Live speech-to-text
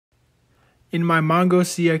In my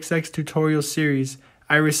MongoCxx tutorial series,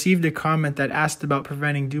 I received a comment that asked about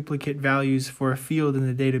preventing duplicate values for a field in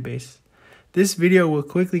the database. This video will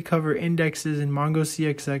quickly cover indexes in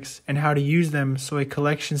MongoCxx and how to use them so a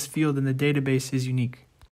collections field in the database is unique.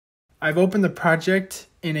 I've opened the project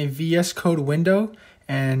in a VS Code window,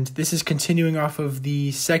 and this is continuing off of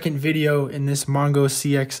the second video in this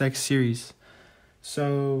MongoCxx series.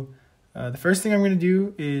 So the first thing I'm going to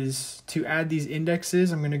do is to add these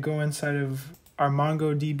indexes. I'm going to go inside of our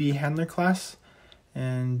MongoDB handler class,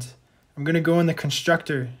 and I'm going to go in the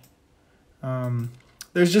constructor.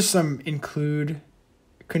 There's just some include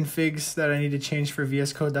configs that I need to change for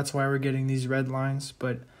VS Code. That's why we're getting these red lines,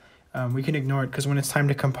 but we can ignore it because when it's time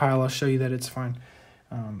to compile, I'll show you that it's fine.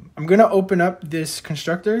 I'm going to open up this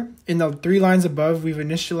constructor. In the 3 lines above, we've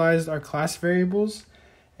initialized our class variables.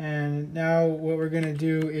 And now what we're going to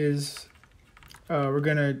do is we're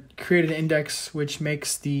going to create an index which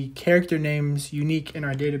makes the character names unique in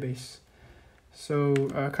our database. So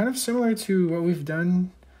kind of similar to what we've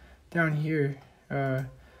done down here.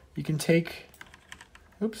 You can take,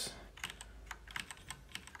 you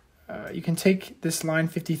can take this line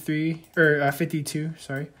 53 or 52,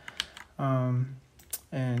 sorry,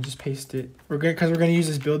 and just paste it. Because we're gonna use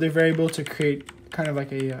this builder variable to create kind of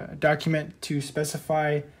like a document to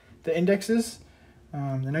specify the indexes.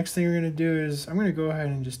 The next thing we're gonna do is I'm gonna go ahead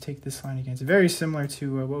and just take this line again. It's very similar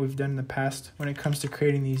to what we've done in the past when it comes to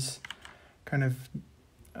creating these kind of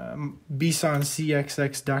BSON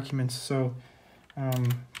CXX documents. So what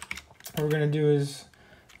we're gonna do is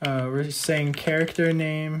we're saying character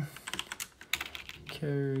name.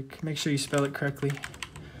 Make sure you spell it correctly.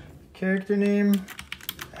 Character name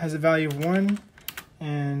has a value of 1,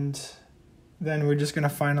 and then we're just gonna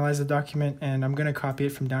finalize the document, and I'm gonna copy it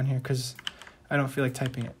from down here because I don't feel like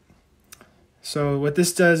typing it. So what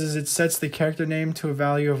this does is it sets the character name to a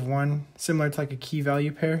value of 1, similar to like a key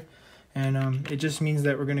value pair, and it just means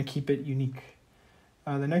that we're gonna keep it unique.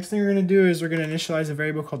 The next thing we're gonna do is we're gonna initialize a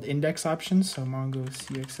variable called index options. So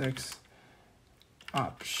MongoCxx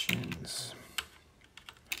options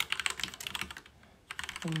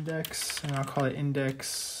index, and I'll call it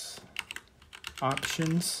index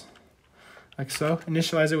options, like so.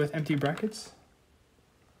 Initialize it with empty brackets.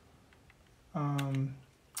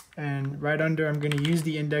 And right under, I'm going to use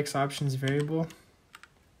the index options variable,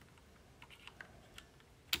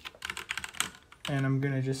 and I'm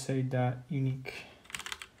going to just say dot unique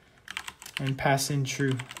and pass in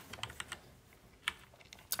true.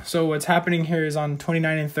 So what's happening here is on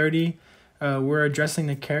 29 and 30, we're addressing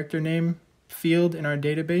the character name field in our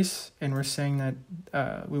database, and we're saying that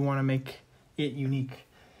we want to make it unique.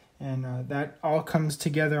 And that all comes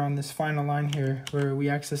together on this final line here where we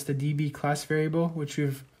access the DB class variable, which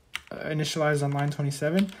we've initialized on line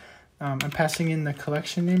 27. I'm passing in the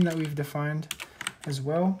collection name that we've defined as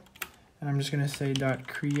well. And I'm just going to say dot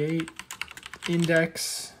create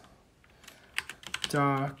index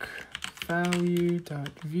doc value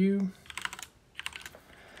dot view.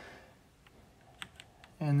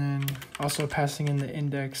 And then also passing in the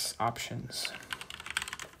index options.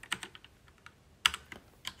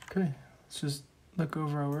 Okay, let's just look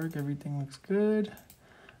over our work. Everything looks good.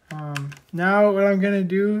 Now what I'm gonna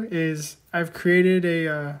do is I've created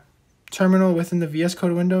a terminal within the VS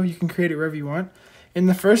Code window. You can create it wherever you want. In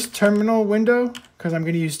the first terminal window, because I'm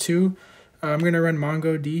gonna use 2, I'm gonna run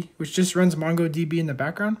MongoD, which just runs MongoDB in the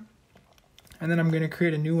background. And then I'm gonna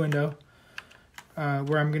create a new window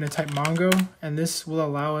where I'm gonna type Mongo, and this will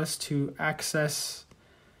allow us to access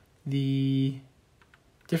the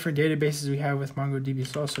different databases we have with MongoDB.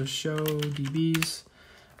 So also show DBs.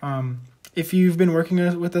 If you've been working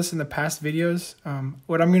with us in the past videos,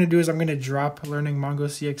 what I'm going to do is I'm going to drop learning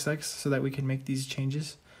MongoCxx so that we can make these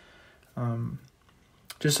changes.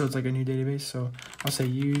 Just so it's like a new database. So I'll say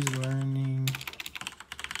use learning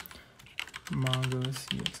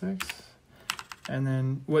MongoCxx. And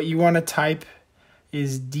then what you want to type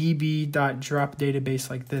is db.drop_database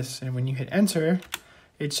like this. And when you hit enter,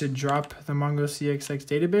 it should drop the MongoCxx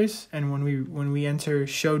database, and when we enter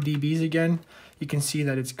show DBs again, you can see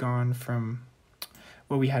that it's gone from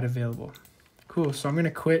what we had available. Cool, so I'm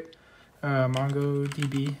gonna quit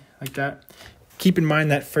MongoDB like that. Keep in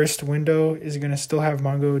mind that first window is gonna still have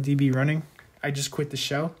MongoDB running. I just quit the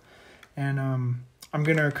shell, and I'm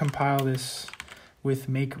gonna compile this with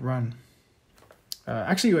make run.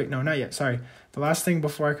 Actually, wait, no, not yet, sorry. The last thing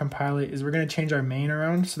before I compile it is we're going to change our main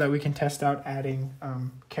around so that we can test out adding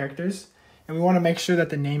characters. And we want to make sure that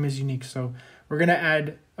the name is unique. So we're going to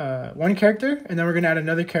add 1 character, and then we're going to add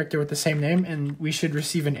another character with the same name, and we should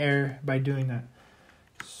receive an error by doing that.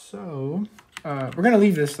 So we're going to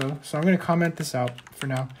leave this though. So I'm going to comment this out for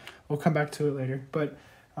now. we'll come back to it later. But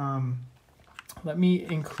let me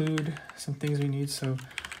include some things we need. So I'm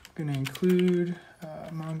going to include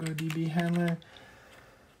MongoDB handler.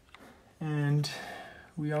 And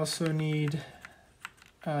we also need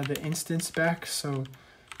the instance back. So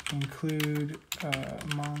include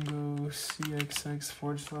mongocxx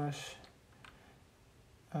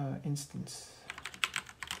 / instance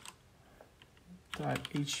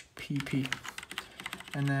 .hpp.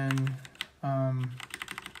 And then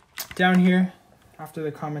down here, after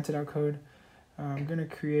the commented out code, I'm going to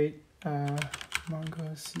create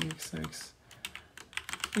mongocxx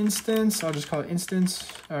instance. I'll just call it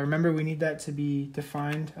instance. Remember, we need that to be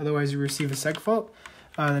defined, otherwise you receive a seg fault.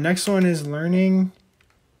 The next one is learning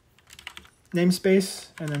namespace,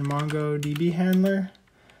 and then MongoDB handler,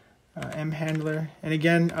 M handler. And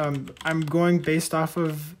again, I'm going based off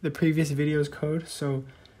of the previous video's code. So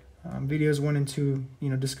videos 1 and 2,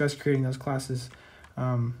 discuss creating those classes.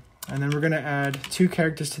 And then we're going to add 2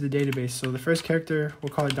 characters to the database. So the first character,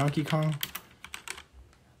 we'll call it Donkey Kong,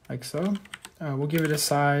 like so. We'll give it a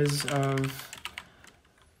size of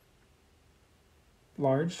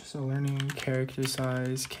large, so learning character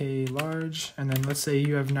size K large, and then let's say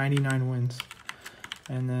you have 99 wins.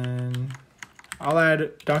 And then I'll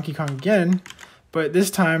add Donkey Kong again, but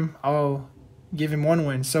this time I'll give him 1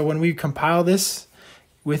 win. So when we compile this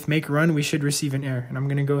with make run, we should receive an error. And I'm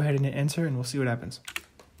going to go ahead and hit enter, and we'll see what happens.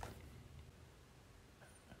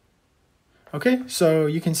 Okay, so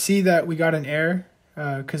you can see that we got an error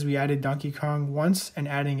because we added Donkey Kong once, and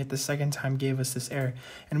adding it the second time gave us this error.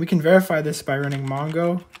 And we can verify this by running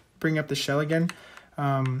Mongo, bring up the shell again.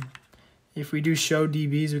 If we do show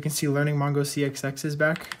DBs, we can see learning mongocxx is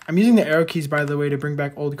back. I'm using the arrow keys, by the way, to bring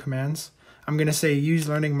back old commands. I'm going to say use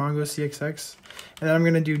learning mongocxx, and then I'm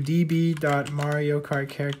going to do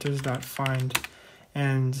db.mariokartcharacters.find.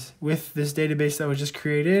 And with this database that was just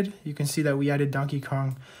created, you can see that we added Donkey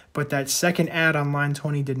Kong, but that second add on line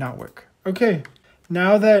 20 did not work. Okay,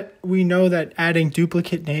 now that we know that adding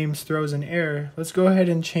duplicate names throws an error, let's go ahead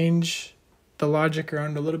and change the logic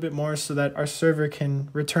around a little bit more so that our server can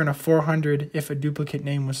return a 400 if a duplicate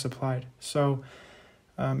name was supplied. So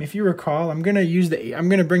if you recall, I'm going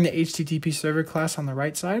to bring the HTTP server class on the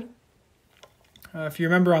right side. If you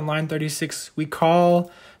remember on line 36, we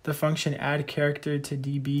call the function add character to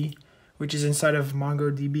DB, which is inside of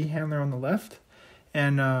MongoDB handler on the left.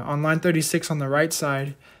 And on line 36 on the right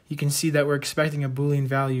side, you can see that we're expecting a Boolean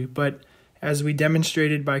value. But as we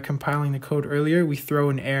demonstrated by compiling the code earlier, we throw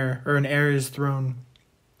an error, or an error is thrown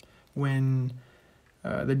when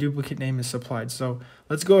the duplicate name is supplied. So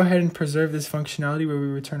let's go ahead and preserve this functionality where we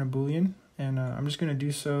return a Boolean. And I'm just going to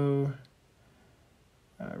do so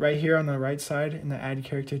right here on the right side in the add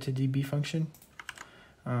character to DB function.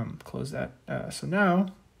 Close that. So now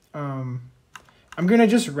I'm going to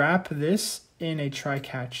just wrap this in a try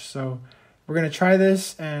catch. So we're going to try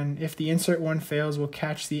this, and if the insert one fails, we'll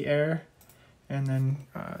catch the error, and then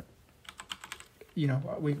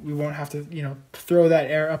we won't have to throw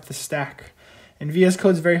that error up the stack. And VS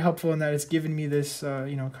Code is very helpful in that it's given me this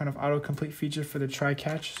kind of autocomplete feature for the try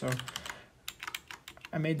catch. So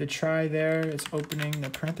I made the try there. It's opening the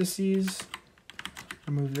parentheses.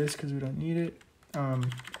 Remove this because we don't need it.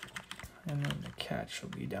 And then the catch will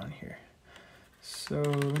be down here. So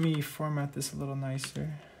let me format this a little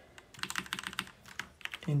nicer.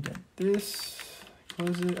 Indent this,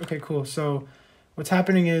 close it. Okay, cool. So what's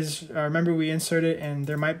happening is, remember we insert it and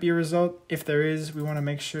there might be a result. If there is, we want to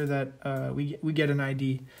make sure that we get an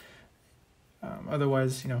ID.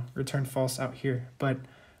 Otherwise, return false out here. But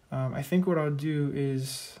I think what I'll do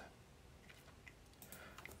is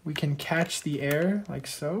we can catch the error like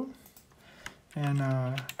so. And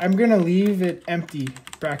I'm going to leave it empty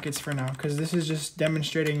brackets for now because this is just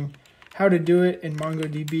demonstrating how to do it in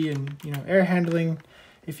MongoDB and, error handling.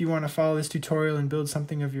 If you want to follow this tutorial and build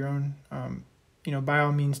something of your own, by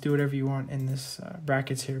all means, do whatever you want in this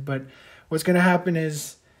brackets here. But what's going to happen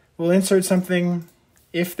is we'll insert something.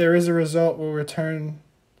 If there is a result, we'll return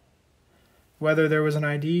whether there was an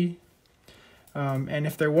ID. And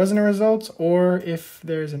if there wasn't a result, or if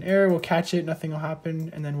there's an error, we'll catch it, nothing will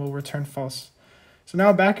happen, and then we'll return false. So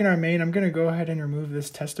now back in our main, I'm going to go ahead and remove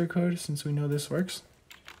this tester code since we know this works.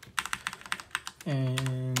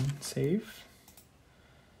 And save.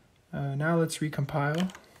 Now let's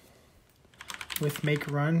recompile with make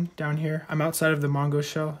run down here. I'm outside of the Mongo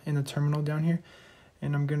shell in the terminal down here,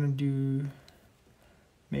 and I'm going to do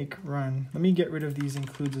make run. Let me get rid of these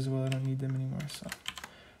includes as well. I don't need them anymore. So,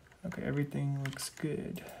 okay, everything looks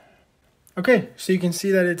good. Okay, so you can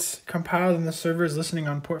see that it's compiled and the server is listening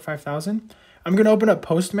on port 5000. I'm going to open up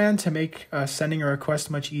Postman to make sending a request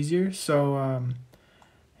much easier. So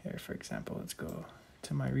here, for example, let's go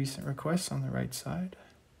to my recent requests on the right side,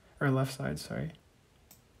 or left side, sorry.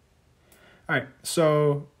 All right,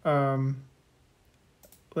 so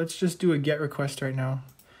let's just do a get request right now.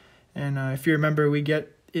 And if you remember, we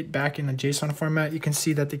get it back in a JSON format. You can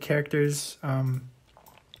see that the characters,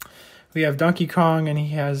 we have Donkey Kong, and he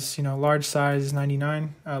has, large size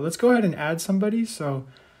 99. Let's go ahead and add somebody. So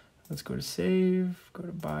let's go to save, go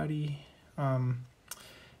to body. When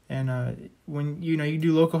you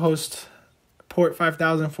do localhost port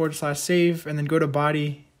 5000/save, and then go to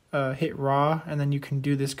body, hit raw, and then you can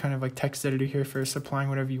do this kind of like text editor here for supplying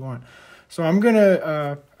whatever you want. So I'm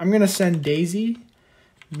gonna send Daisy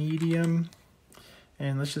medium,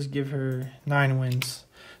 and let's just give her 9 wins.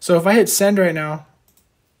 So if I hit send right now,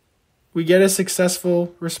 we get a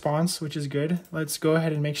successful response, which is good. Let's go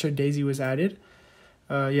ahead and make sure Daisy was added.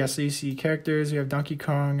 So you see characters, we have Donkey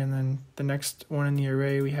Kong, and then the next one in the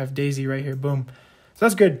array, we have Daisy right here, boom. So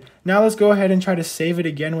that's good. Now let's go ahead and try to save it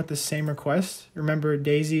again with the same request. Remember,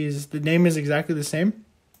 the name is exactly the same.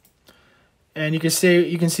 And you can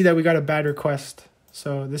see that we got a bad request.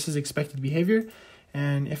 So this is expected behavior.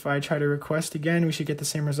 And if I try to request again, we should get the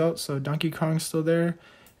same result. So Donkey Kong's still there,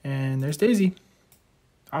 and there's Daisy.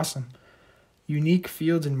 Awesome. Unique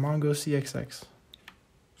fields in MongoCxx.